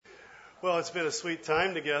Well, it's been a sweet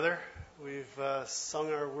time together. We've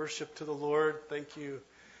sung our worship to the Lord. Thank you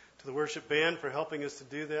to the worship band for helping us to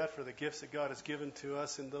do that, for the gifts that God has given to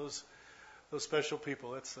us in those special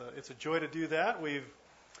people. It's a joy to do that. We've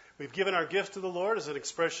given our gifts to the Lord as an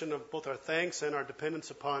expression of both our thanks and our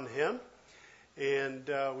dependence upon Him. And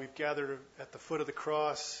we've gathered at the foot of the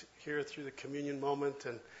cross here through the communion moment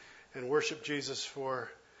and worship Jesus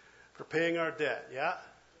for paying our debt. Yeah?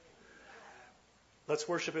 Let's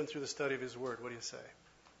worship Him through the study of His Word. What do you say?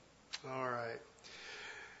 All right.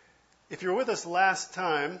 If you were with us last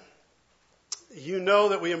time, you know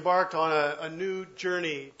that we embarked on a new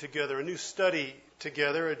journey together, a new study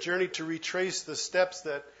together, a journey to retrace the steps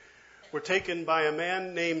that were taken by a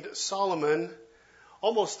man named Solomon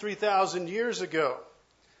almost 3,000 years ago.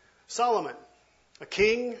 Solomon, a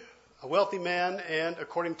king, a wealthy man, and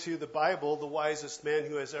according to the Bible, the wisest man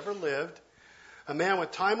who has ever lived. A man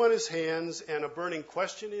with time on his hands and a burning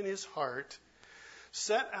question in his heart,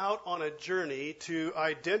 set out on a journey to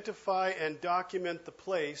identify and document the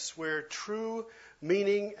place where true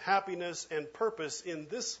meaning, happiness, and purpose in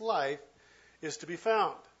this life is to be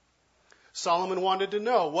found. Solomon wanted to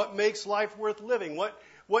know what makes life worth living,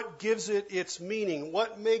 what gives it its meaning,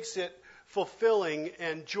 what makes it fulfilling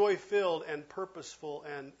and joy-filled and purposeful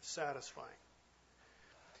and satisfying.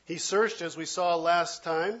 He searched, as we saw last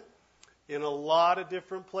time, in a lot of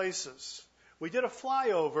different places. We did a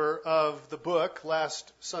flyover of the book last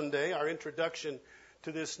Sunday, our introduction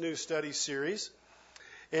to this new study series.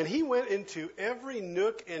 And he went into every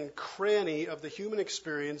nook and cranny of the human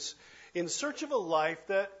experience in search of a life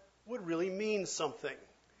that would really mean something.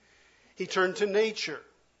 He turned to nature.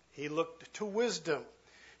 He looked to wisdom.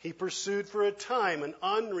 He pursued for a time an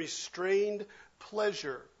unrestrained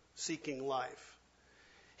pleasure-seeking life.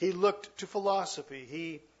 He looked to philosophy.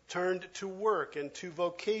 He turned to work and to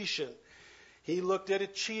vocation. He looked at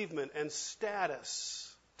achievement and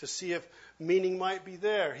status to see if meaning might be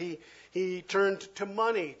there. He turned to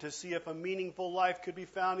money to see if a meaningful life could be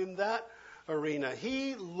found in that arena.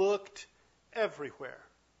 He looked everywhere.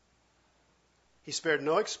 He spared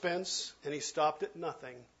no expense, and he stopped at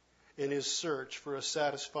nothing in his search for a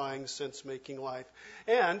satisfying, sense-making life.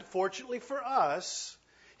 And fortunately for us,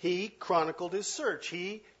 he chronicled his search.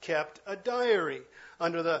 He kept a diary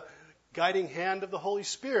under the guiding hand of the Holy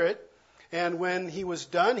Spirit. And when he was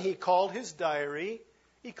done, he called his diary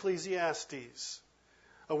Ecclesiastes,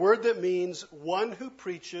 a word that means one who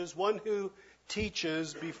preaches, one who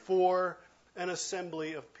teaches before an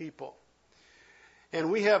assembly of people.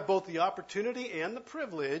 And we have both the opportunity and the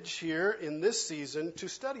privilege here in this season to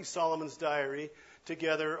study Solomon's diary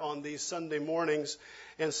together on these Sunday mornings.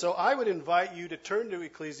 And so I would invite you to turn to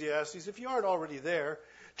Ecclesiastes. If you aren't already there,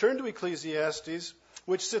 turn to Ecclesiastes,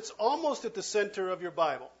 which sits almost at the center of your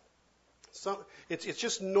Bible. It's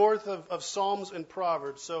just north of Psalms and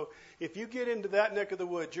Proverbs. So if you get into that neck of the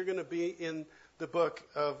woods, you're going to be in the book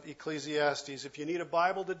of Ecclesiastes. If you need a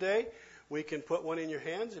Bible today, we can put one in your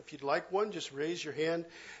hands. If you'd like one, just raise your hand.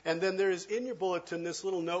 And then there is in your bulletin this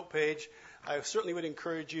little note page. I certainly would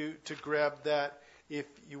encourage you to grab that if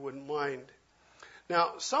you wouldn't mind.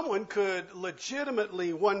 Now, someone could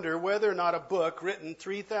legitimately wonder whether or not a book written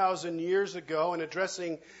 3,000 years ago and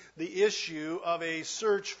addressing the issue of a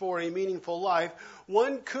search for a meaningful life,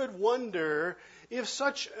 one could wonder if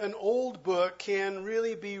such an old book can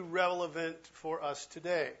really be relevant for us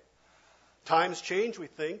today. Times change, we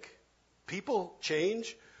think. People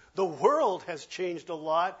change. The world has changed a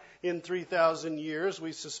lot in 3,000 years,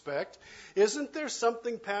 we suspect. Isn't there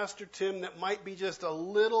something, Pastor Tim, that might be just a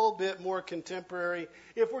little bit more contemporary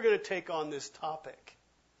if we're going to take on this topic?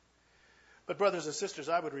 But brothers and sisters,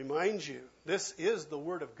 I would remind you, this is the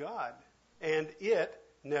Word of God, and it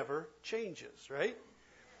never changes, right?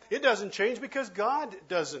 It doesn't change because God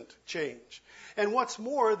doesn't change. And what's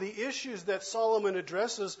more, the issues that Solomon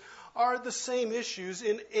addresses are the same issues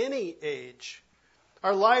in any age.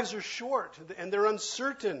 Our lives are short and they're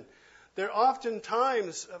uncertain. They're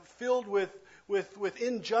oftentimes filled with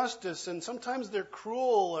injustice, and sometimes they're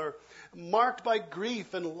cruel or marked by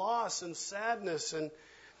grief and loss and sadness.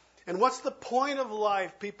 And what's the point of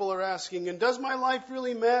life, people are asking? And does my life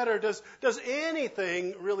really matter? Does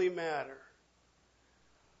anything really matter?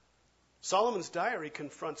 Solomon's diary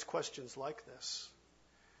confronts questions like this.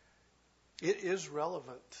 It is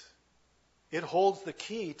relevant. It holds the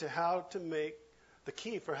key for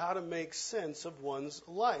how to make sense of one's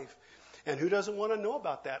life. And who doesn't want to know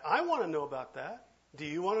about that? I want to know about that. Do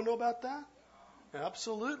you want to know about that?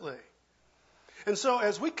 Absolutely. And so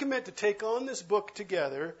as we commit to take on this book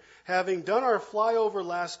together, having done our flyover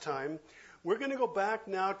last time, we're going to go back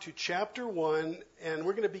now to chapter 1, and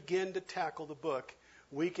we're going to begin to tackle the book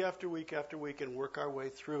week after week after week and work our way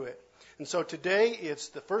through it. And so today it's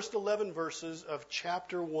the first 11 verses of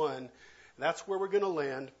chapter 1. That's where we're going to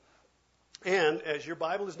land. And as your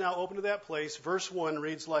Bible is now open to that place, verse 1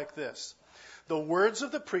 reads like this. The words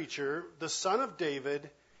of the preacher, the son of David,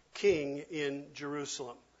 king in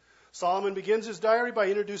Jerusalem. Solomon begins his diary by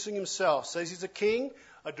introducing himself. Says he's a king,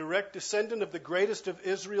 a direct descendant of the greatest of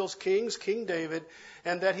Israel's kings, King David,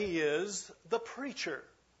 and that he is the preacher.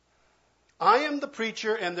 I am the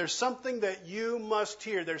preacher, and there's something that you must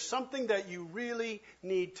hear. There's something that you really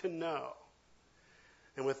need to know.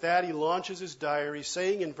 And with that, he launches his diary,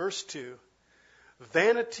 saying in verse 2,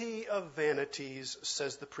 vanity of vanities,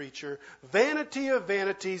 says the preacher. Vanity of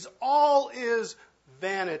vanities, all is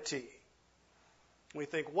vanity. We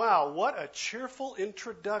think, wow, what a cheerful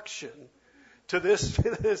introduction to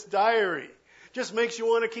this diary. Just makes you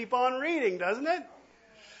want to keep on reading, doesn't it?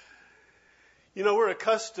 You know, we're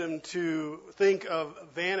accustomed to think of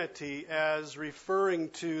vanity as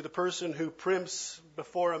referring to the person who primps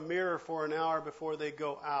before a mirror for an hour before they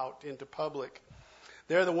go out into public.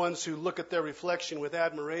 They're the ones who look at their reflection with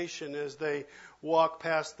admiration as they walk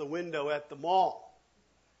past the window at the mall.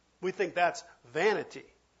 We think that's vanity.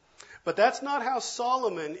 But that's not how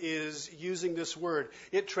Solomon is using this word.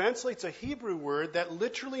 It translates a Hebrew word that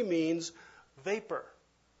literally means vapor.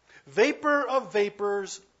 Vapor of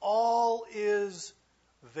vapors, all is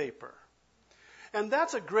vapor. And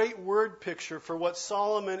that's a great word picture for what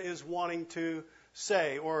Solomon is wanting to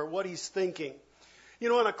say or what he's thinking. You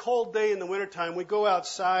know, on a cold day in the wintertime, we go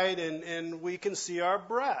outside and we can see our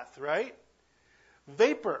breath, right?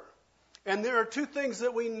 Vapor. And there are two things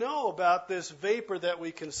that we know about this vapor that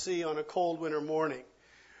we can see on a cold winter morning.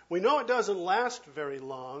 We know it doesn't last very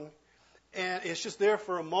long, and it's just there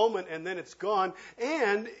for a moment and then it's gone.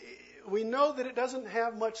 And we know that it doesn't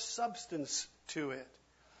have much substance to it.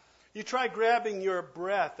 You try grabbing your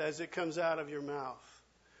breath as it comes out of your mouth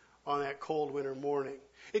on that cold winter morning.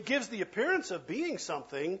 It gives the appearance of being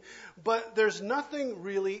something, but there's nothing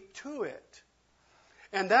really to it.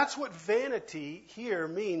 And that's what vanity here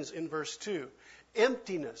means in verse 2.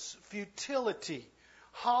 Emptiness, futility,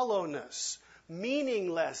 hollowness,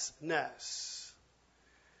 meaninglessness.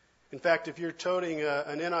 In fact, if you're toting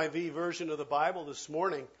an NIV version of the Bible this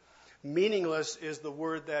morning, meaningless is the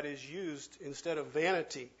word that is used instead of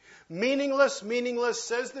vanity. Meaningless, meaningless,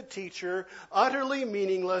 says the teacher, utterly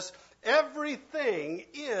meaningless. Everything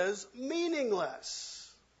is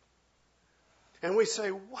meaningless. And we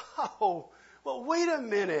say, wow, well, wait a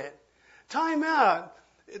minute. Time out.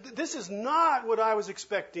 This is not what I was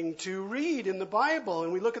expecting to read in the Bible.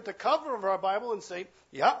 And we look at the cover of our Bible and say,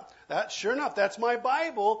 yep, that's sure enough, that's my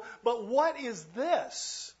Bible. But what is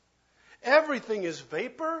this? Everything is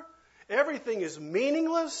vapor. Everything is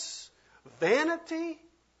meaningless. Vanity.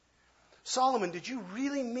 Solomon, did you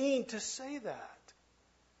really mean to say that?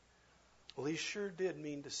 Well, he sure did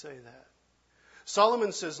mean to say that.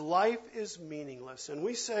 Solomon says life is meaningless. And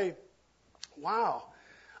we say, wow,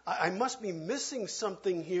 I must be missing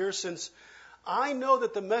something here, since I know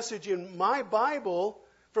that the message in my Bible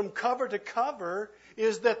from cover to cover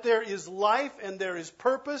is that there is life and there is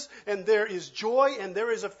purpose and there is joy and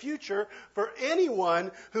there is a future for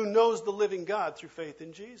anyone who knows the living God through faith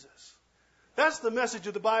in Jesus. That's the message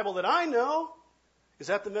of the Bible that I know. Is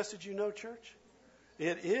that the message you know, church?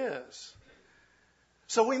 It is.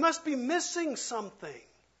 So we must be missing something,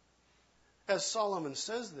 as Solomon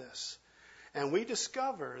says this. And we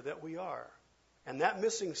discover that we are. And that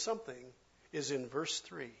missing something is in verse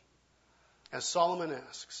 3. As Solomon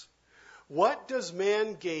asks, what does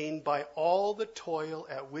man gain by all the toil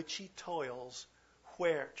at which he toils?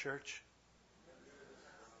 Where, church?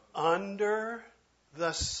 Under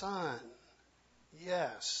the sun.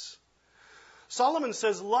 Yes. Solomon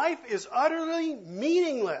says life is utterly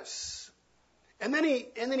meaningless. And then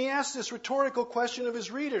he asks this rhetorical question of his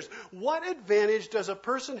readers. What advantage does a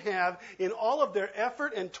person have in all of their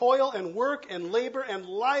effort and toil and work and labor and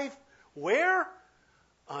life? Where?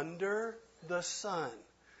 Under the sun.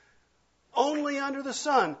 Only under the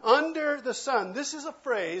sun. Under the sun. This is a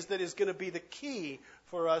phrase that is going to be the key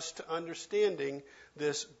for us to understanding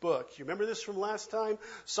this book. You remember this from last time?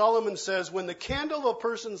 Solomon says, when the candle of a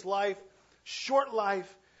person's life, short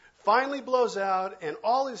life, finally blows out and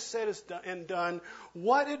all is said and done,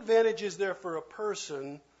 what advantage is there for a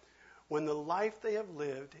person when the life they have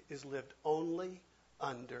lived is lived only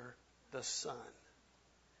under the sun?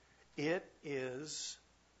 It is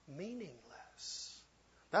meaningless.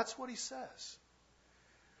 That's what he says.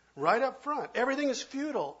 Right up front. Everything is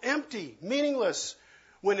futile, empty, meaningless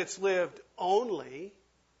when it's lived only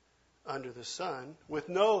under the sun, with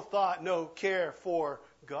no thought, no care for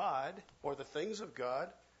God or the things of God,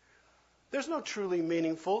 there's no truly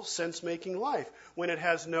meaningful, sense-making life. When it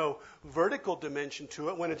has no vertical dimension to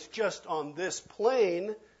it, when it's just on this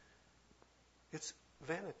plane, it's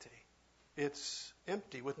vanity. It's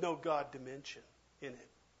empty with no God dimension in it.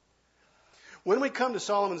 When we come to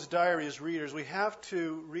Solomon's diary as readers, we have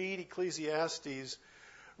to read Ecclesiastes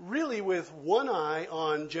really with one eye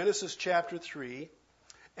on Genesis chapter 3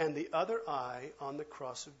 and the other eye on the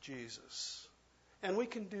cross of Jesus. And we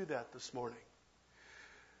can do that this morning.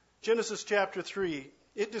 Genesis chapter 3,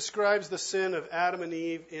 it describes the sin of Adam and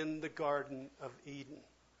Eve in the Garden of Eden.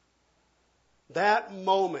 That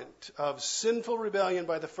moment of sinful rebellion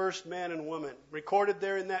by the first man and woman, recorded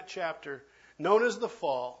there in that chapter, known as the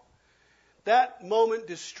fall, that moment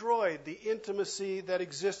destroyed the intimacy that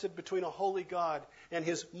existed between a holy God and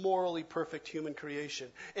his morally perfect human creation.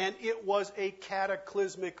 And it was a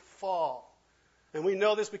cataclysmic fall. And we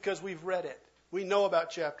know this because we've read it. We know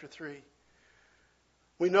about chapter 3.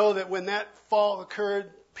 We know that when that fall occurred,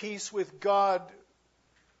 peace with God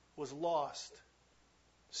was lost.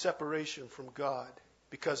 Separation from God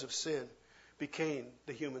because of sin became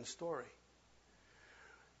the human story.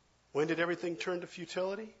 When did everything turn to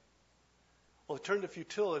futility? Well, it turned to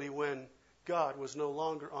futility when God was no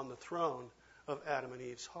longer on the throne of Adam and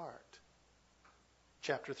Eve's heart.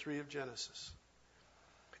 Chapter 3 of Genesis.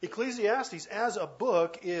 Ecclesiastes, as a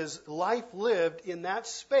book, is life lived in that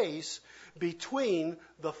space between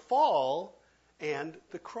the fall and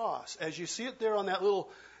the cross. As you see it there on that little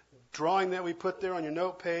drawing that we put there on your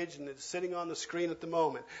note page, and it's sitting on the screen at the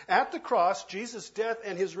moment. At the cross, Jesus' death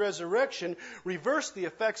and his resurrection reversed the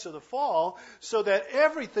effects of the fall so that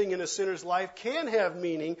everything in a sinner's life can have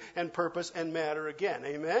meaning and purpose and matter again.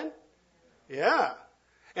 Amen? Yeah.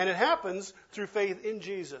 And it happens through faith in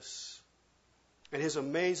Jesus and his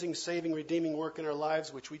amazing saving, redeeming work in our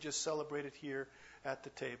lives, which we just celebrated here at the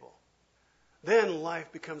table. Then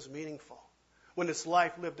life becomes meaningful when it's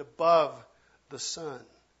life lived above the sun.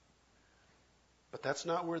 But that's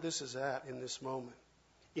not where this is at in this moment.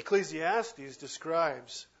 Ecclesiastes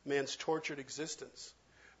describes man's tortured existence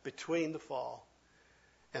between the fall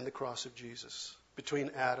and the cross of Jesus,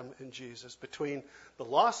 between Adam and Jesus, between the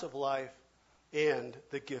loss of life and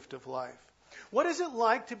the gift of life. What is it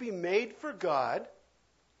like to be made for God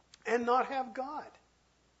and not have God?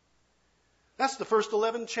 That's the first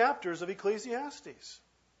 11 chapters of Ecclesiastes.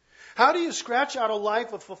 How do you scratch out a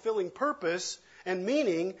life of fulfilling purpose and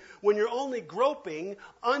meaning when you're only groping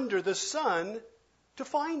under the sun to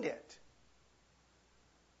find it?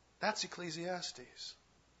 That's Ecclesiastes.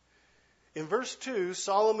 In verse 2,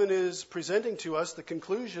 Solomon is presenting to us the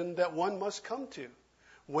conclusion that one must come to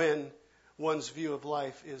when one's view of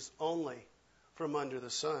life is only from under the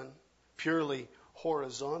sun, purely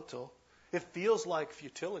horizontal. It feels like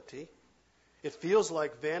futility. It feels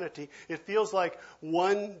like vanity. It feels like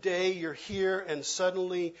one day you're here and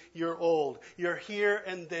suddenly you're old. You're here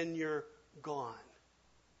and then you're gone.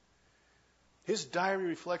 His diary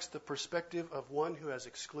reflects the perspective of one who has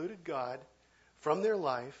excluded God from their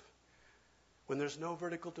life when there's no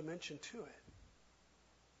vertical dimension to it.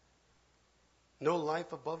 No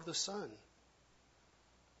life above the sun.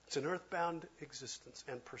 It's an earthbound existence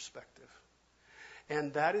and perspective.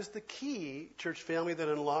 And that is the key, church family, that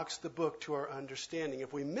unlocks the book to our understanding.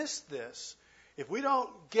 If we miss this, if we don't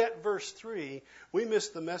get verse 3, we miss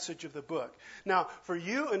the message of the book. Now, for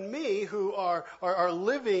you and me who are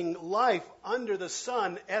living life under the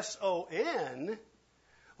sun, S-O-N,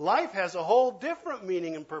 life has a whole different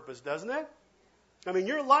meaning and purpose, doesn't it? I mean,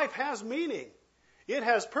 your life has meaning. It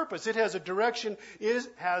has purpose. It has a direction. It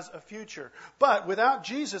has a future. But without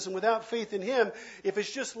Jesus and without faith in him, if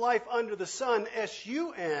it's just life under the sun,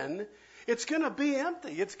 S-U-N, it's going to be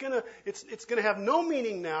empty. It's going to have no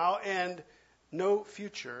meaning now and no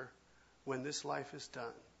future when this life is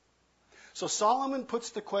done. So Solomon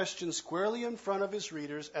puts the question squarely in front of his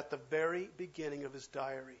readers at the very beginning of his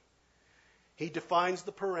diary. He defines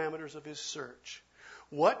the parameters of his search.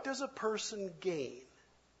 What does a person gain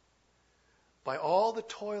by all the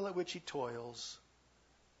toil at which he toils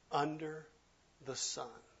under the sun?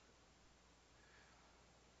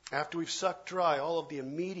 After we've sucked dry all of the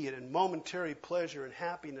immediate and momentary pleasure and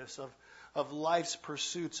happiness of life's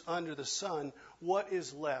pursuits under the sun, what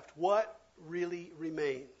is left? What really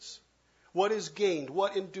remains? What is gained?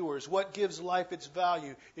 What endures? What gives life its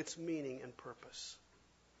value, its meaning and purpose?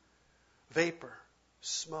 Vapor,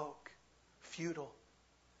 smoke, futile.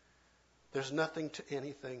 There's nothing to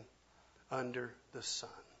anything under the sun.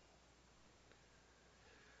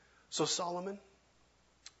 So Solomon,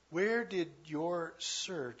 where did your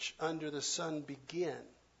search under the sun begin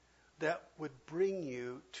that would bring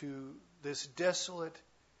you to this desolate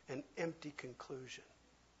an empty conclusion.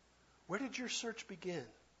 Where did your search begin?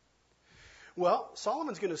 Well,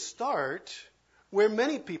 Solomon's going to start where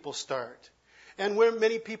many people start and where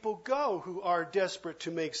many people go who are desperate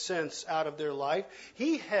to make sense out of their life.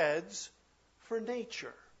 He heads for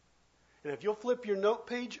nature. And if you'll flip your note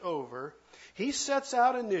page over, he sets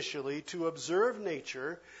out initially to observe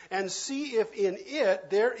nature and see if in it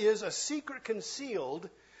there is a secret concealed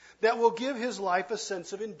that will give his life a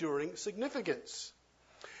sense of enduring significance.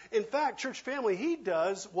 In fact, church family, he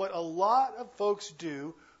does what a lot of folks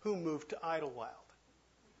do who move to Idlewild.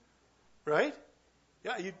 Right?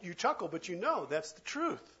 Yeah, you chuckle, but you know that's the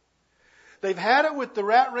truth. They've had it with the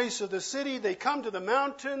rat race of the city. They come to the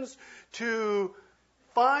mountains to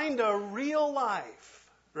find a real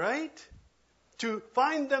life, right? To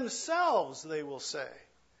find themselves, they will say.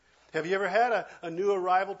 Have you ever had a new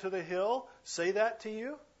arrival to the hill say that to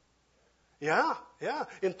you? Yeah.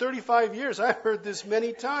 In 35 years, I've heard this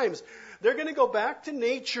many times. They're going to go back to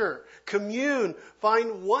nature, commune,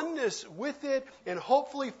 find oneness with it, and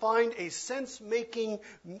hopefully find a sense-making,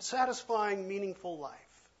 satisfying, meaningful life.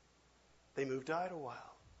 They moved to Idlewild.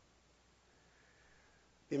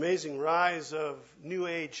 The amazing rise of New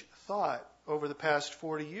Age thought over the past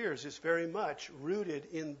 40 years is very much rooted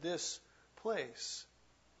in this place.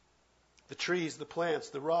 The trees, the plants,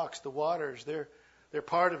 the rocks, the waters, they're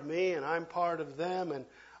part of me and I'm part of them, and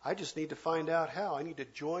I just need to find out how. I need to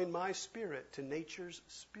join my spirit to nature's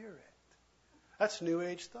spirit. That's New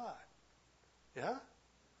Age thought. Yeah?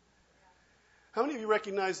 How many of you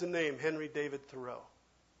recognize the name Henry David Thoreau?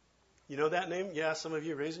 You know that name? Yeah, some of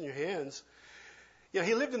you are raising your hands. Yeah,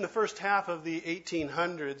 he lived in the first half of the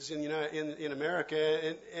 1800s in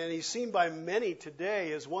America, and he's seen by many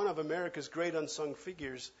today as one of America's great unsung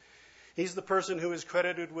figures. He's the person who is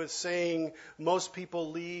credited with saying most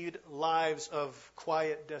people lead lives of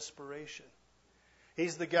quiet desperation.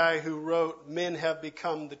 He's the guy who wrote, "Men have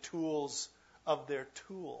become the tools of their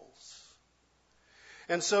tools."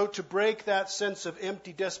 And so to break that sense of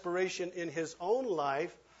empty desperation in his own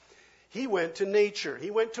life, he went to nature.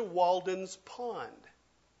 He went to Walden's Pond.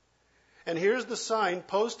 And here's the sign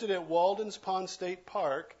posted at Walden's Pond State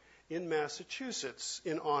Park in Massachusetts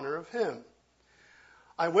in honor of him.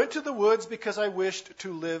 "I went to the woods because I wished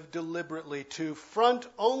to live deliberately, to front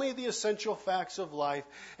only the essential facts of life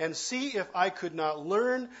and see if I could not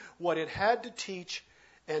learn what it had to teach,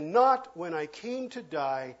 and not, when I came to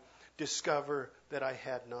die, discover that I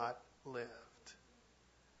had not lived."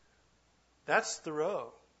 That's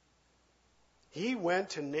Thoreau. He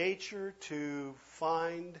went to nature to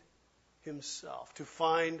find himself, to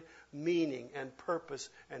find meaning and purpose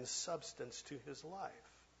and substance to his life.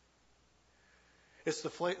 It's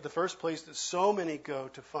the first place that so many go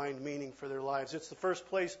to find meaning for their lives. It's the first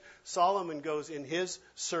place Solomon goes in his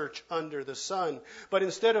search under the sun. But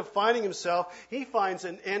instead of finding himself, he finds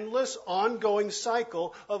an endless, ongoing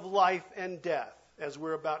cycle of life and death, as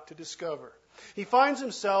we're about to discover. He finds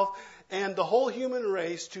himself and the whole human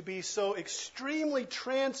race to be so extremely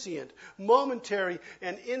transient, momentary,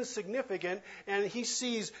 and insignificant, and he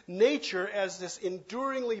sees nature as this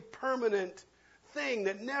enduringly permanent thing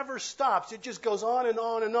that never stops. It just goes on and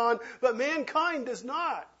on and on, but mankind does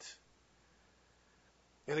not.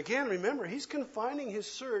 And again, remember, he's confining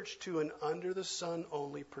his search to an under-the-sun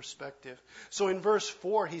only perspective. So in verse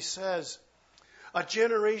 4, he says, "A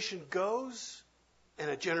generation goes and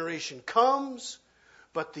a generation comes,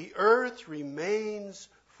 but the earth remains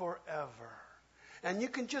forever." And you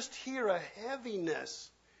can just hear a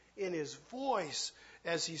heaviness in his voice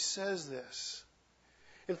as he says this.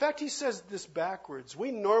 In fact, he says this backwards.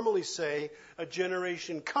 We normally say a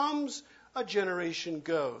generation comes, a generation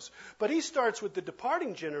goes. But he starts with the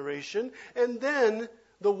departing generation and then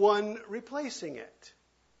the one replacing it.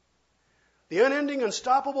 The unending,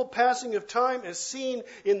 unstoppable passing of time is seen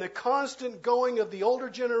in the constant going of the older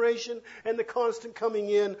generation and the constant coming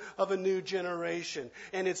in of a new generation.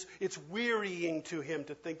 And it's wearying to him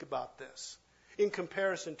to think about this in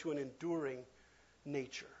comparison to an enduring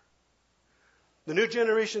nature. The new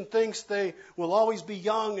generation thinks they will always be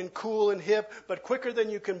young and cool and hip, but quicker than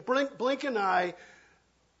you can blink an eye,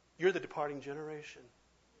 you're the departing generation.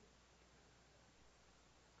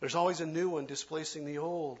 There's always a new one displacing the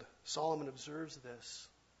old. Solomon observes this.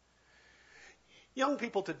 Young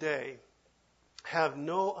people today have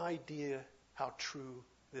no idea how true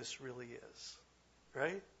this really is,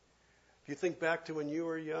 right? If you think back to when you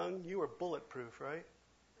were young, you were bulletproof, right?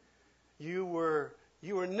 You were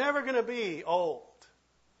never going to be old.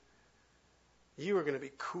 You were going to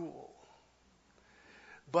be cool.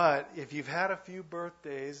 But if you've had a few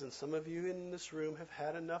birthdays, and some of you in this room have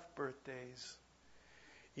had enough birthdays,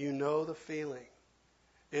 you know the feeling.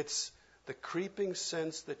 It's the creeping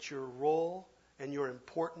sense that your role and your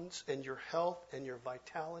importance and your health and your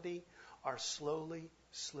vitality are slowly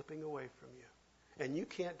slipping away from you. And you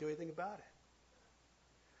can't do anything about it.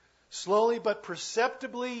 Slowly but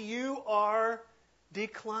perceptibly, you are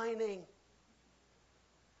declining.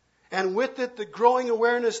 And with it, the growing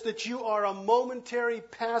awareness that you are a momentary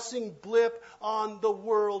passing blip on the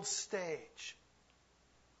world stage.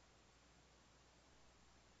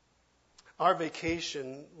 Our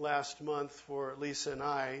vacation last month for Lisa and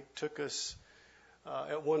I took us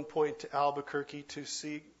at one point to Albuquerque to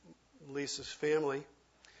see Lisa's family.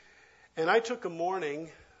 And I took a morning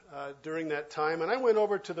during that time, and I went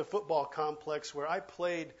over to the football complex where I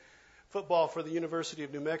played football for the University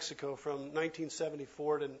of New Mexico from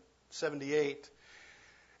 1974 to 78.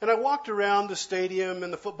 And I walked around the stadium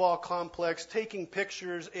and the football complex taking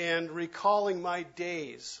pictures and recalling my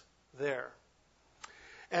days there.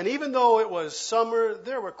 And even though it was summer,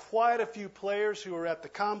 there were quite a few players who were at the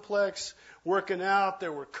complex working out.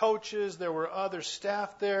 There were coaches. There were other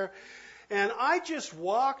staff there. And I just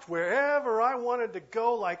walked wherever I wanted to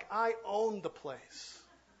go like I owned the place.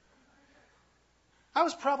 I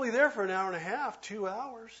was probably there for an hour and a half, 2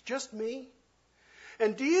 hours, just me.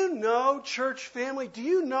 And do you know, church family, do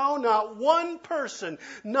you know not one person,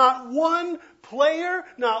 not one player,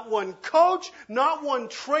 not one coach, not one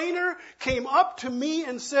trainer came up to me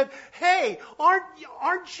and said, "Hey,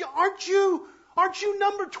 aren't you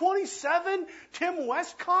number 27, Tim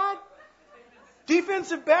Westcott?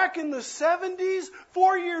 Defensive back in the 70s,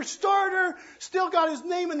 4-year starter, still got his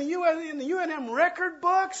name in the UNM record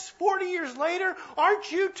books 40 years later.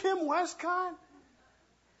 Aren't you Tim Westcott?"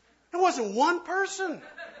 There wasn't one person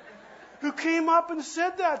who came up and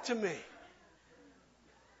said that to me.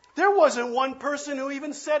 There wasn't one person who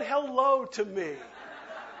even said hello to me.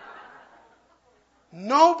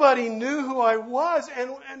 Nobody knew who I was,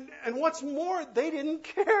 and what's more, they didn't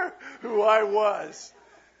care who I was.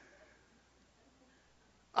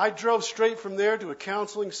 I drove straight from there to a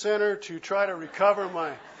counseling center to try to recover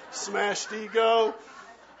my smashed ego.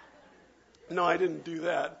 No, I didn't do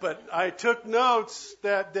that, but I took notes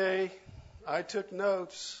that day. I took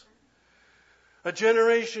notes. A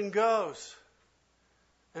generation goes,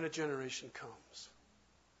 and a generation comes.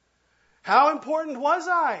 How important was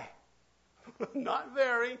I? Not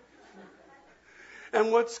very.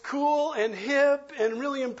 And what's cool and hip and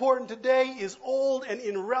really important today is old and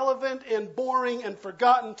irrelevant and boring and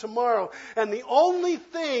forgotten tomorrow. And the only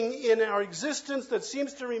thing in our existence that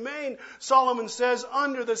seems to remain, Solomon says,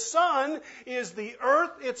 under the sun is the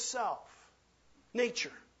earth itself.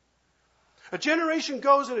 Nature. A generation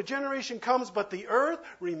goes and a generation comes, but the earth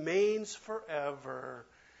remains forever.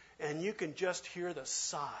 And you can just hear the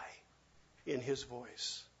sigh in his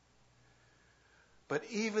voice. But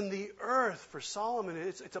even the earth, for Solomon,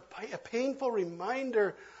 it's a painful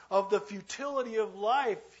reminder of the futility of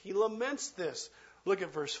life. He laments this. Look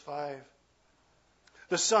at verse 5.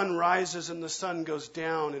 The sun rises and the sun goes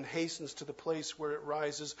down and hastens to the place where it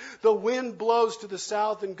rises. The wind blows to the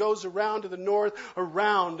south and goes around to the north.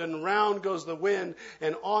 Around and round goes the wind,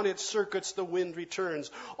 and on its circuits the wind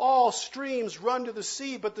returns. All streams run to the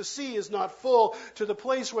sea, but the sea is not full. To the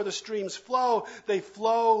place where the streams flow, they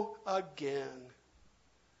flow again.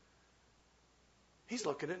 He's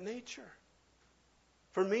looking at nature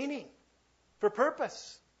for meaning, for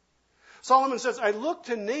purpose. Solomon says, I look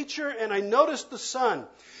to nature and I notice the sun.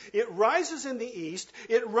 It rises in the east,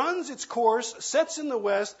 it runs its course, sets in the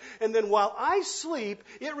west, and then while I sleep,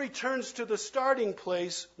 it returns to the starting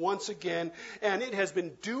place once again. And it has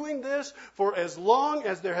been doing this for as long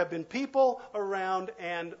as there have been people around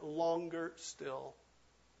and longer still.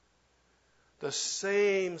 The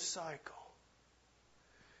same cycle.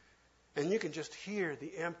 And you can just hear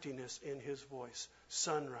the emptiness in his voice.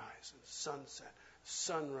 Sunrise and sunset,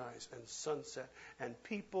 sunrise and sunset. And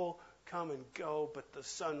people come and go, but the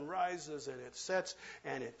sun rises and it sets,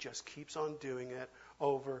 and it just keeps on doing it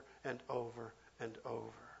over and over and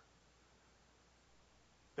over.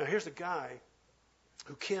 Now here's a guy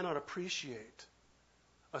who cannot appreciate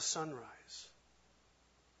a sunrise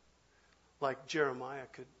like Jeremiah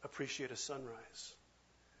could appreciate a sunrise.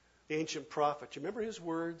 The ancient prophet, you remember his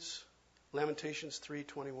words? Lamentations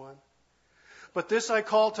 3:21. But this I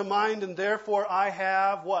call to mind, and therefore I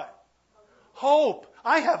have what? Hope.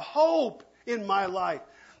 I have hope in my life.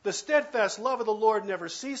 The steadfast love of the Lord never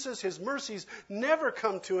ceases. His mercies never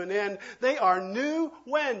come to an end. They are new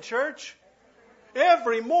when, church?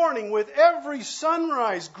 Every morning with every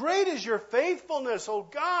sunrise. Great is your faithfulness, O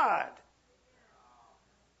God.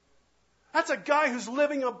 That's a guy who's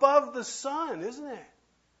living above the sun, isn't it?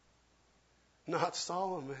 Not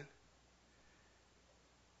Solomon.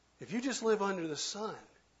 If you just live under the sun,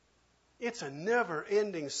 it's a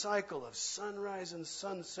never-ending cycle of sunrise and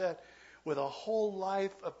sunset with a whole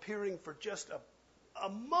life appearing for just a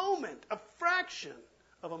moment, a fraction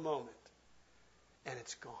of a moment, and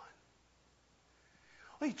it's gone.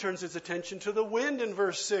 Well, he turns his attention to the wind in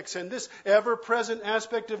verse 6, and this ever-present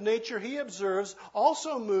aspect of nature he observes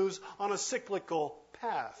also moves on a cyclical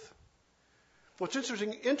path. What's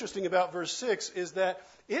interesting about verse 6 is that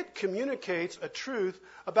it communicates a truth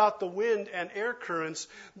about the wind and air currents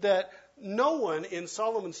that no one in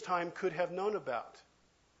Solomon's time could have known about.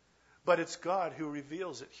 But it's God who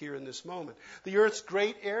reveals it here in this moment. The earth's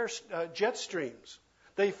great air jet streams,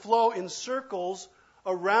 they flow in circles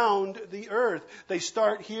around the earth. They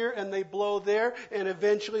start here and they blow there, and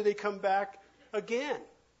eventually they come back again.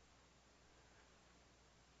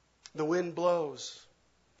 The wind blows,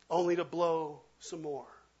 only to blow some more,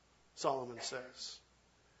 Solomon says.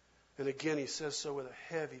 And again he says so with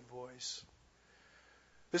a heavy voice.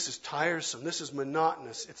 This is tiresome. This is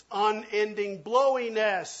monotonous. It's unending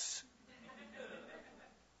blowiness.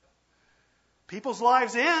 People's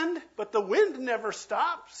lives end, but the wind never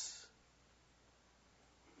stops.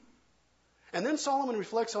 And then Solomon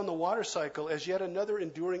reflects on the water cycle as yet another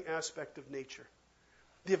enduring aspect of nature.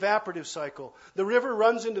 The evaporative cycle. The river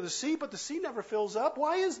runs into the sea, but the sea never fills up.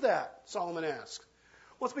 Why is that? Solomon asks.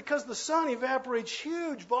 Well, it's because the sun evaporates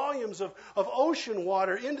huge volumes of ocean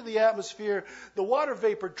water into the atmosphere. The water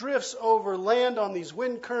vapor drifts over land on these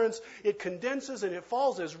wind currents. It condenses and it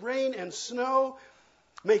falls as rain and snow,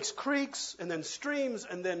 makes creeks and then streams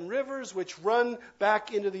and then rivers which run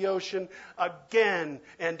back into the ocean again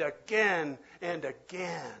and again and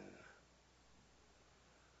again.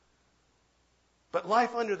 But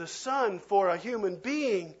life under the sun for a human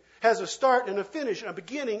being has a start and a finish, a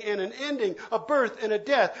beginning and an ending, a birth and a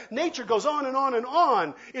death. Nature goes on and on and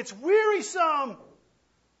on. It's wearisome.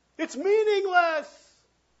 It's meaningless.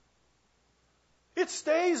 It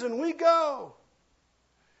stays and we go.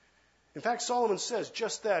 In fact, Solomon says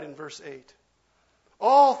just that in verse 8.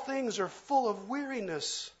 All things are full of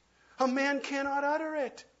weariness. A man cannot utter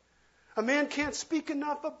it. A man can't speak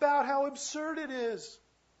enough about how absurd it is.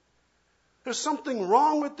 There's something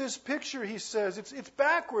wrong with this picture, he says. It's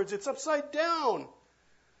backwards. It's upside down.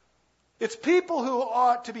 It's people who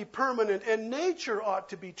ought to be permanent, and nature ought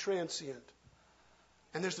to be transient.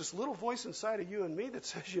 And there's this little voice inside of you and me that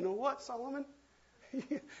says, you know what, Solomon?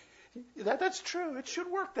 That's true. It should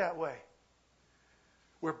work that way.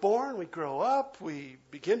 We're born, we grow up, we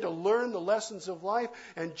begin to learn the lessons of life,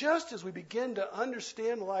 and just as we begin to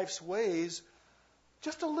understand life's ways,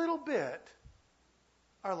 just a little bit,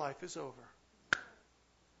 our life is over.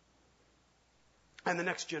 And the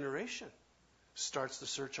next generation starts the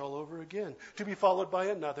search all over again, to be followed by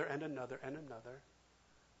another and another and another.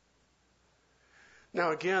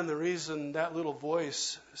 Now again, the reason that little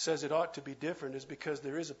voice says it ought to be different is because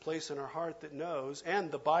there is a place in our heart that knows,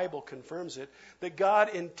 and the Bible confirms it, that God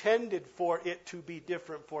intended for it to be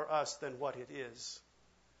different for us than what it is.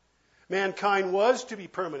 Mankind was to be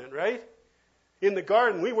permanent, right? In the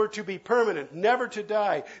garden, we were to be permanent, never to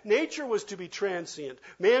die. Nature was to be transient.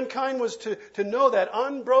 Mankind was to know that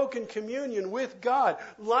unbroken communion with God,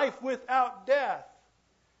 life without death,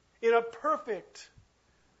 in a perfect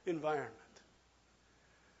environment.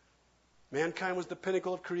 Mankind was the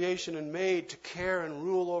pinnacle of creation and made to care and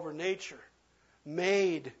rule over nature,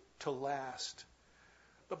 made to last.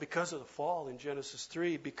 But because of the fall in Genesis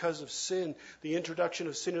 3, because of sin, the introduction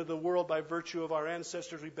of sin into the world by virtue of our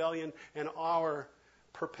ancestors' rebellion and our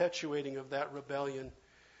perpetuating of that rebellion,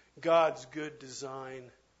 God's good design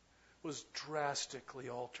was drastically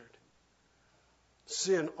altered.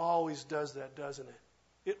 Sin always does that, doesn't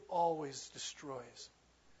it? It always destroys.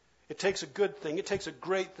 It takes a good thing, it takes a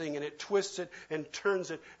great thing, and it twists it and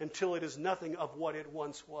turns it until it is nothing of what it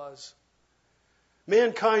once was.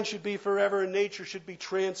 Mankind should be forever and nature should be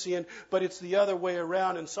transient, but it's the other way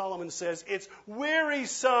around. And Solomon says, it's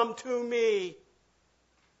wearisome to me.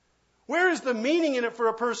 Where is the meaning in it for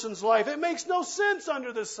a person's life? It makes no sense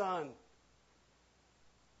under the sun.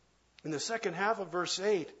 In the second half of verse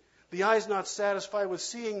 8, the eye is not satisfied with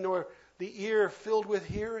seeing, nor the ear filled with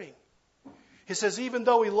hearing. He says, even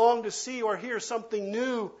though we long to see or hear something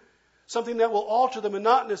new, something that will alter the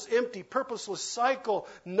monotonous, empty, purposeless cycle,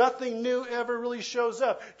 nothing new ever really shows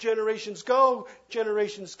up. Generations go,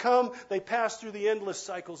 generations come, they pass through the endless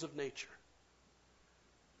cycles of nature.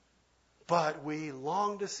 But we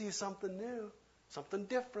long to see something new, something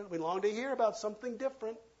different. We long to hear about something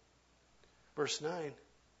different. Verse 9,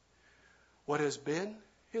 what has been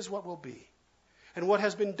is what will be. And what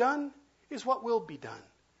has been done is what will be done.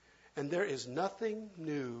 And there is nothing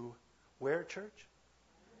new. Where, church?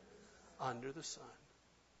 under the sun.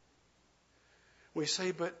 We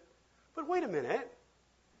say, but wait a minute.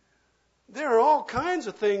 There are all kinds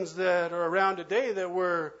of things that are around today that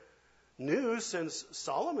were new since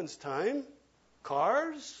Solomon's time.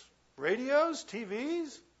 Cars, radios,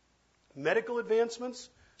 TVs, medical advancements,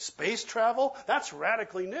 space travel. That's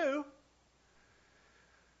radically new.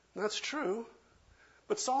 That's true.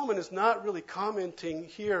 But Solomon is not really commenting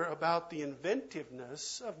here about the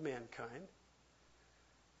inventiveness of mankind.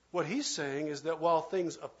 What he's saying is that while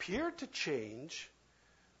things appear to change,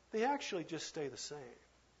 they actually just stay the same,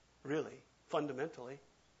 really, fundamentally.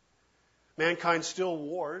 Mankind still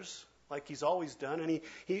wars like he's always done, and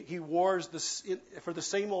he wars for the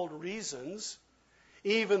same old reasons,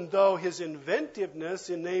 even though his inventiveness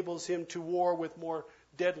enables him to war with more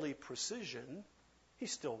deadly precision. He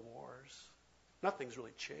still wars. Nothing's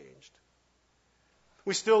really changed.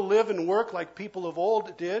 We still live and work like people of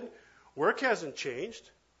old did. Work hasn't changed.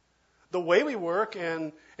 The way we work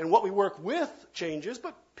and what we work with changes,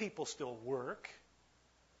 but people still work.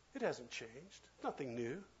 It hasn't changed. Nothing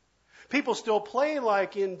new. People still play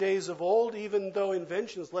like in days of old, even though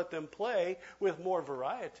inventions let them play with more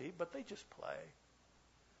variety, but they just play.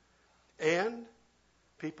 And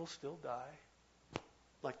people still die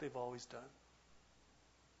like they've always done.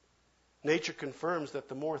 Nature confirms that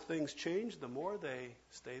the more things change, the more they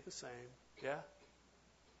stay the same. Yeah?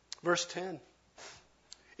 Verse 10.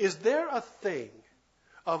 Is there a thing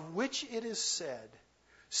of which it is said,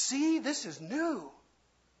 see, this is new?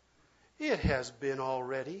 It has been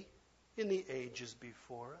already in the ages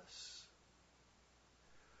before us.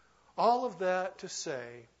 All of that to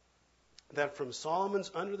say that from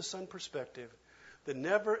Solomon's under the sun perspective, the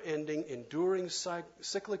never-ending, enduring,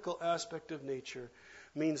 cyclical aspect of nature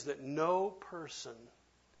means that no person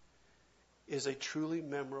is a truly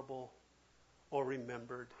memorable or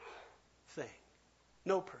remembered thing.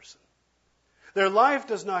 No person. Their life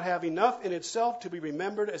does not have enough in itself to be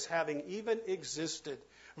remembered as having even existed.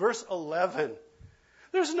 Verse 11.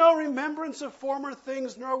 There's no remembrance of former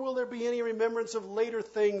things, nor will there be any remembrance of later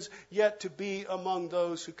things yet to be among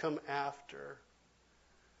those who come after.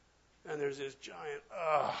 And there's this giant,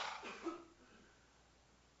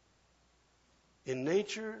 In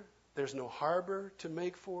nature, there's no harbor to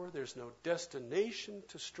make for. There's no destination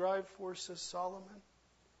to strive for, says Solomon.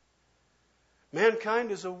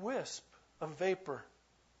 Mankind is a wisp, a vapor,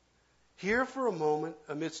 here for a moment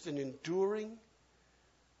amidst an enduring,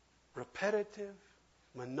 repetitive,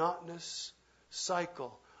 monotonous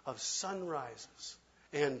cycle of sunrises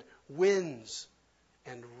and winds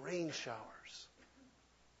and rain showers.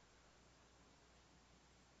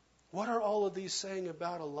 What are all of these saying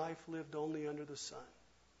about a life lived only under the sun?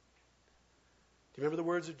 Do you remember the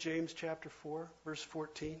words of James chapter 4, verse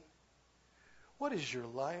 14? What is your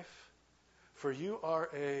life? For you are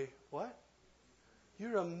a what?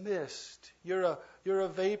 You're a mist. You're a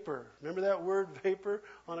vapor. Remember that word, vapor,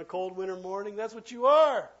 on a cold winter morning? That's what you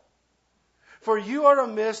are. For you are a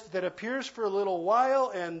mist that appears for a little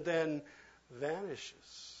while and then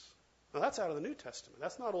vanishes. Now that's out of the New Testament.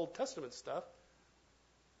 That's not Old Testament stuff.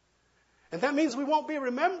 And that means we won't be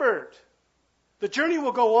remembered. The journey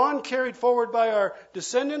will go on, carried forward by our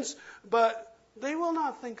descendants, but they will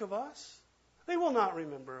not think of us. They will not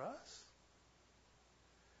remember us.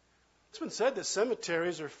 It's been said that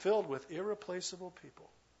cemeteries are filled with irreplaceable people.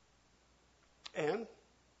 And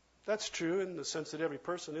that's true in the sense that every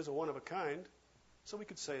person is a one of a kind. So we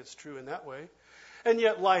could say it's true in that way. And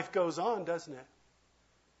yet life goes on, doesn't it?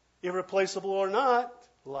 Irreplaceable or not,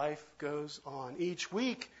 life goes on. Each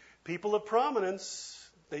week, people of prominence,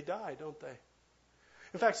 they die, don't they?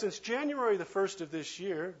 In fact, since January the 1st of this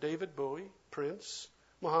year, David Bowie, Prince,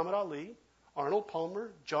 Muhammad Ali, Arnold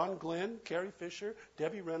Palmer, John Glenn, Carrie Fisher,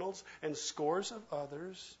 Debbie Reynolds, and scores of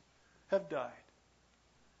others have died.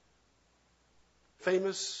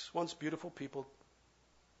 Famous, once beautiful people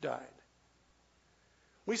died.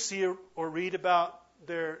 We see or read about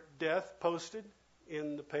their death posted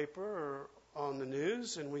in the paper or on the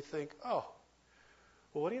news, and we think, oh,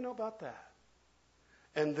 well, what do you know about that?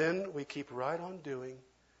 And then we keep right on doing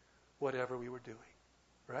whatever we were doing,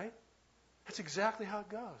 right? That's exactly how it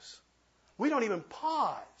goes. We don't even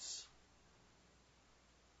pause.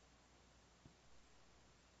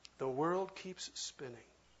 The world keeps spinning.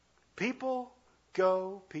 People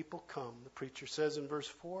go, people come. The preacher says in verse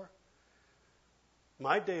 4,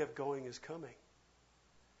 my day of going is coming.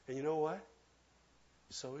 And you know what?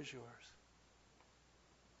 So is yours.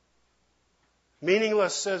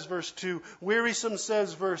 Meaningless, says verse 2. Wearisome,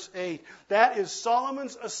 says verse 8. That is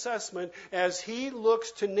Solomon's assessment as he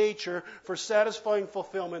looks to nature for satisfying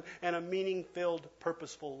fulfillment and a meaning-filled,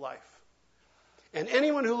 purposeful life. And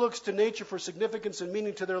anyone who looks to nature for significance and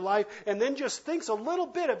meaning to their life and then just thinks a little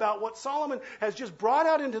bit about what Solomon has just brought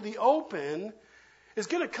out into the open is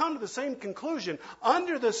going to come to the same conclusion.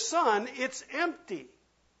 Under the sun, it's empty.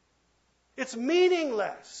 It's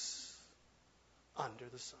meaningless. Under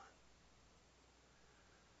the sun.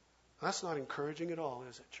 That's not encouraging at all,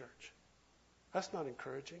 is it, church? That's not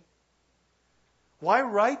encouraging. Why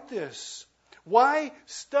write this? Why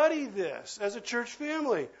study this as a church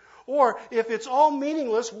family? Or if it's all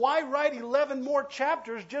meaningless, why write 11 more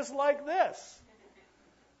chapters just like this?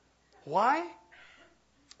 Why?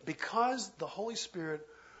 Because the Holy Spirit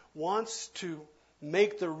wants to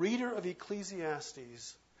make the reader of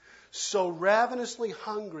Ecclesiastes so ravenously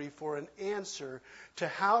hungry for an answer to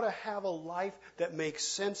how to have a life that makes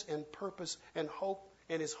sense and purpose and hope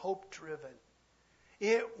and is hope-driven.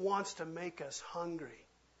 It wants to make us hungry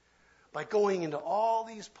by going into all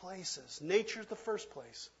these places. Nature's the first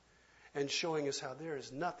place. And showing us how there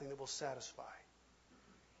is nothing that will satisfy.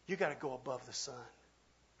 You got to go above the sun,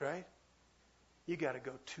 right? You got to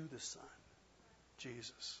go to the sun,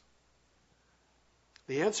 Jesus.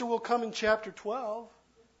 The answer will come in chapter 12.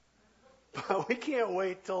 But we can't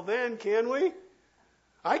wait till then, can we?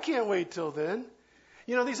 I can't wait till then.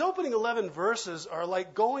 You know, these opening 11 verses are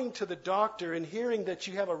like going to the doctor and hearing that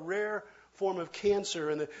you have a rare form of cancer.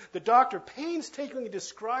 And the doctor painstakingly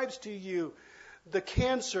describes to you the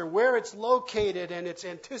cancer, where it's located, and its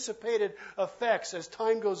anticipated effects as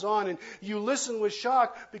time goes on. And you listen with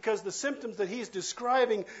shock because the symptoms that he's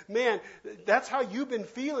describing, man, that's how you've been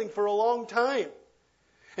feeling for a long time.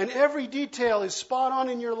 And every detail is spot on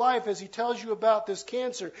in your life as he tells you about this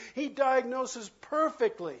cancer. He diagnoses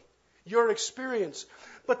perfectly your experience.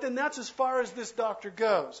 But then that's as far as this doctor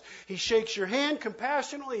goes. He shakes your hand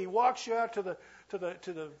compassionately. He walks you out to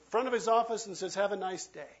the front of his office and says, "Have a nice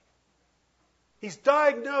day." He's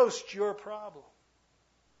diagnosed your problem.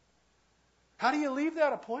 How do you leave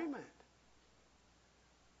that appointment?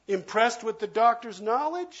 Impressed with the doctor's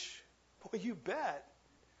knowledge? Well, you bet.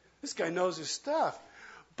 This guy knows his stuff.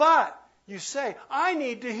 But you say, I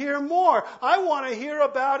need to hear more. I want to hear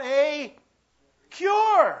about a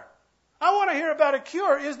cure. I want to hear about a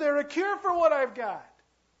cure. Is there a cure for what I've got?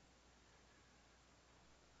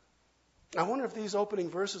 I wonder if these opening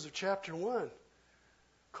verses of chapter 1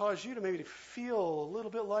 cause you to maybe feel a little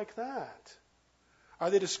bit like that. Are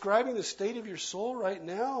they describing the state of your soul right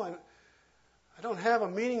now? I don't have a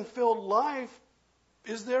meaning-filled life.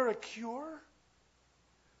 Is there a cure?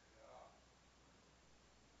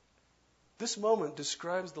 This moment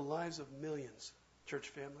describes the lives of millions, church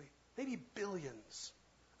family, maybe billions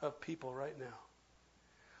of people right now,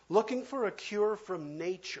 looking for a cure from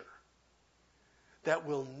nature that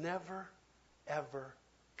will never, ever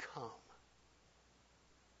come.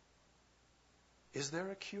 Is there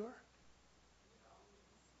a cure?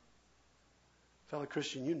 Fellow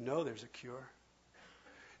Christian, you know there's a cure.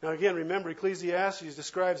 Now again, remember, Ecclesiastes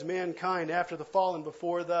describes mankind after the fall and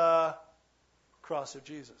before the cross of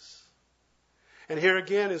Jesus. And here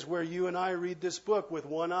again is where you and I read this book with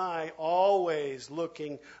one eye, always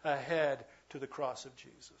looking ahead to the cross of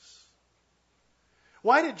Jesus.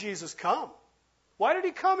 Why did Jesus come? Why did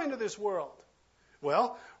he come into this world?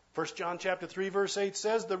 Well, 1 John chapter 3 verse 8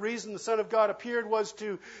 says the reason the Son of God appeared was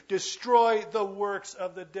to destroy the works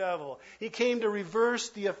of the devil. He came to reverse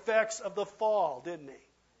the effects of the fall, didn't he?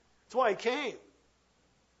 That's why he came.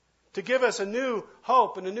 To give us a new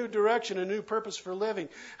hope and a new direction, a new purpose for living.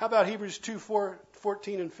 How about Hebrews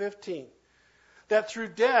 2:14 and 15? That through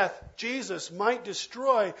death, Jesus might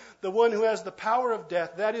destroy the one who has the power of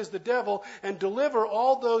death, that is the devil, and deliver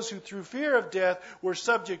all those who through fear of death were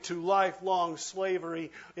subject to lifelong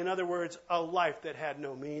slavery. In other words, a life that had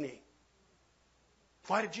no meaning.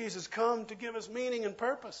 Why did Jesus come? To give us meaning and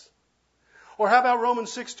purpose. Or how about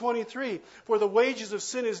Romans 6:23? For the wages of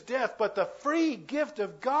sin is death, but the free gift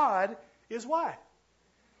of God is what?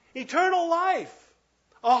 Eternal life,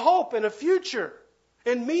 a hope and a future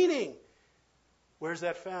and meaning. Where's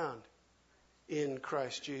that found? In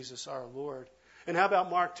Christ Jesus our Lord. And how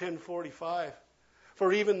about Mark 10:45?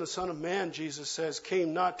 For even the Son of Man, Jesus says,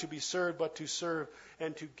 came not to be served, but to serve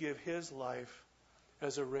and to give his life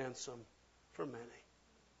as a ransom for many.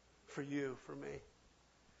 For you, for me.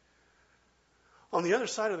 On the other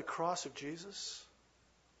side of the cross of Jesus,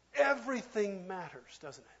 everything matters,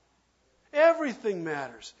 doesn't it? Everything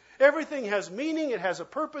matters. Everything has meaning, it has a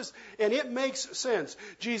purpose, and it makes sense.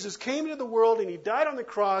 Jesus came into the world and he died on the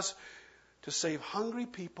cross to save hungry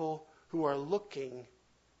people who are looking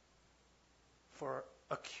for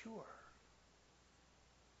a cure.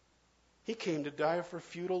 He came to die for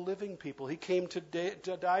futile living people. He came to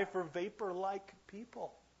die for vapor-like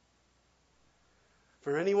people.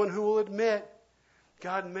 For anyone who will admit,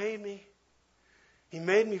 God made me. He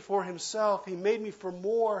made me for Himself. He made me for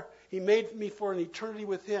more. He made me for an eternity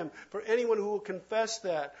with Him. For anyone who will confess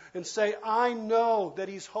that and say, I know that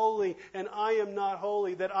He's holy and I am not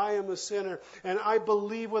holy, that I am a sinner, and I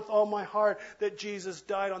believe with all my heart that Jesus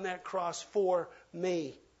died on that cross for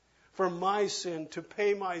me, for my sin, to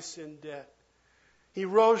pay my sin debt. He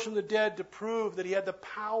rose from the dead to prove that He had the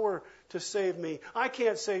power to save me. I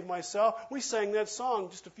can't save myself. We sang that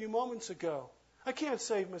song just a few moments ago. I can't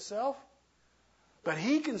save myself. But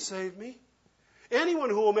He can save me. Anyone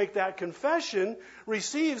who will make that confession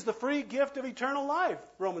receives the free gift of eternal life,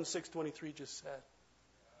 Romans 6:23 just said.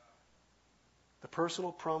 The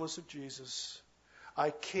personal promise of Jesus.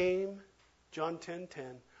 I came, John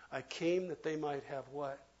 10:10, I came that they might have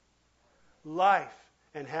what? Life,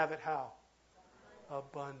 and have it how?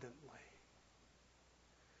 Abundantly.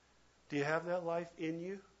 Do you have that life in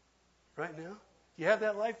you right now? Do you have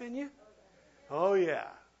that life in you? Oh yeah.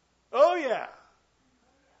 Oh yeah.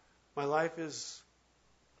 My life is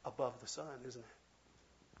above the sun, isn't it?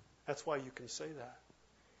 That's why you can say that.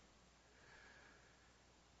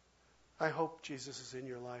 I hope Jesus is in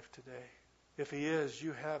your life today. If He is,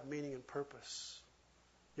 you have meaning and purpose.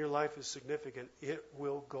 Your life is significant. It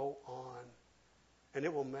will go on. And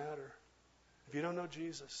it will matter. If you don't know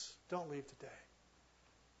Jesus, don't leave today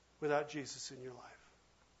without Jesus in your life.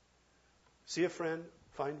 See a friend,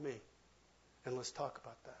 find me, and let's talk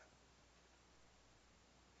about that.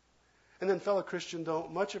 And then, fellow Christian, though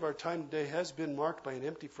much of our time today has been marked by an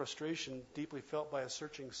empty frustration deeply felt by a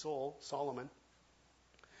searching soul, Solomon,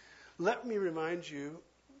 let me remind you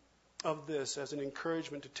of this as an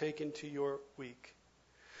encouragement to take into your week.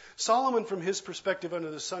 Solomon, from his perspective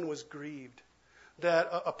under the sun, was grieved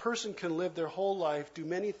that a person can live their whole life, do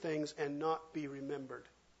many things, and not be remembered.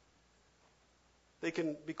 They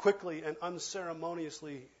can be quickly and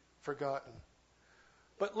unceremoniously forgotten.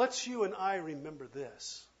 But let's you and I remember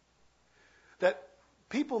this, that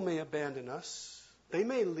people may abandon us, they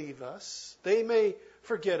may leave us, they may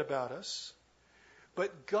forget about us,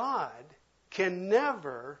 but God can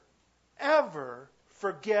never, ever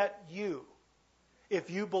forget you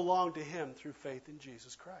if you belong to Him through faith in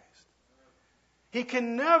Jesus Christ. He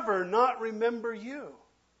can never not remember you.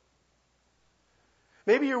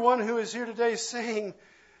 Maybe you're one who is here today saying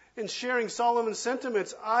and sharing Solomon's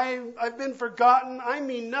sentiments, I've been forgotten, I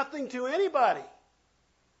mean nothing to anybody.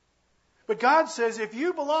 But God says, if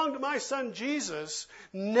you belong to my Son Jesus,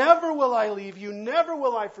 never will I leave you, never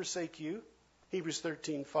will I forsake you. Hebrews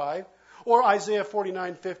 13:5. Or Isaiah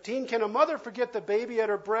 49:15. Can a mother forget the baby at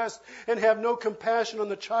her breast and have no compassion on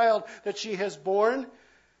the child that she has borne?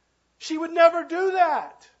 She would never do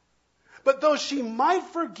that. But though she might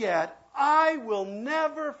forget, I will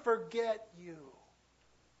never forget you.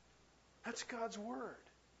 That's God's word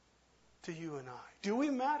to you and I. Do we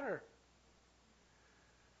matter?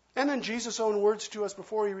 And then Jesus' own words to us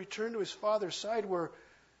before He returned to His Father's side were,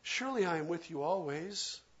 surely I am with you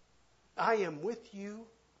always. I am with you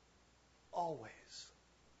always.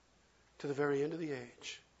 To the very end of the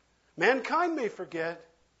age. Mankind may forget.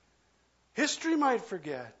 History might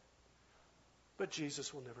forget. But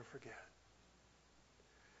Jesus will never forget.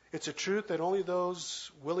 It's a truth that only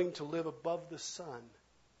those willing to live above the sun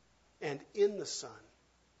and in the sun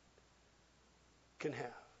can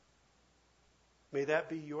have. May that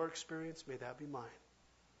be your experience. May that be mine.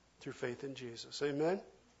 Through faith in Jesus. Amen?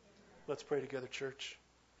 Let's pray together, church.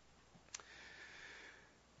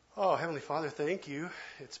 Oh, Heavenly Father, thank you.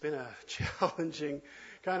 It's been a challenging,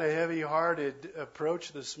 kind of heavy-hearted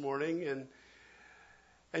approach this morning,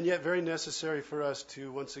 and yet very necessary for us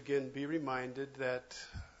to once again be reminded that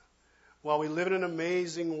while we live in an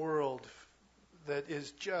amazing world that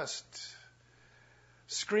is just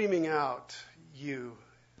screaming out you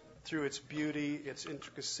through its beauty, its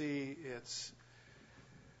intricacy,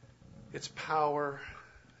 its power,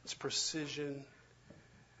 its precision,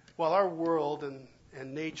 while our world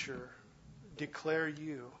and nature declare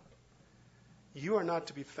you are not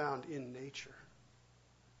to be found in nature.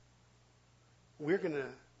 We're going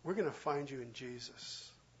to find you in Jesus.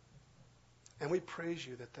 And we praise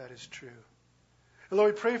you that is true. And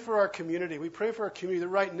Lord, we pray for our community. We pray for our community that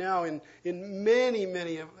right now in many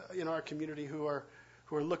in our community who are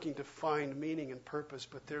looking to find meaning and purpose,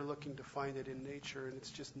 but they're looking to find it in nature, and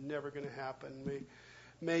it's just never going to happen.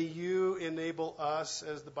 May you enable us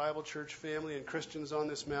as the Bible Church family and Christians on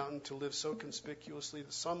this mountain to live so conspicuously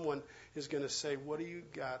that someone is going to say, what do you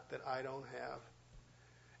got that I don't have?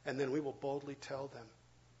 And then we will boldly tell them,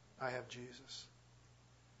 I have Jesus.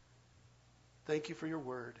 Thank you for your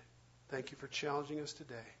word. Thank you for challenging us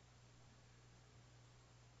today.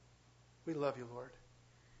 We love you, Lord.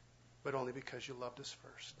 but only because you loved us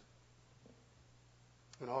first.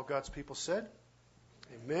 And all God's people said,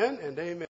 amen and amen.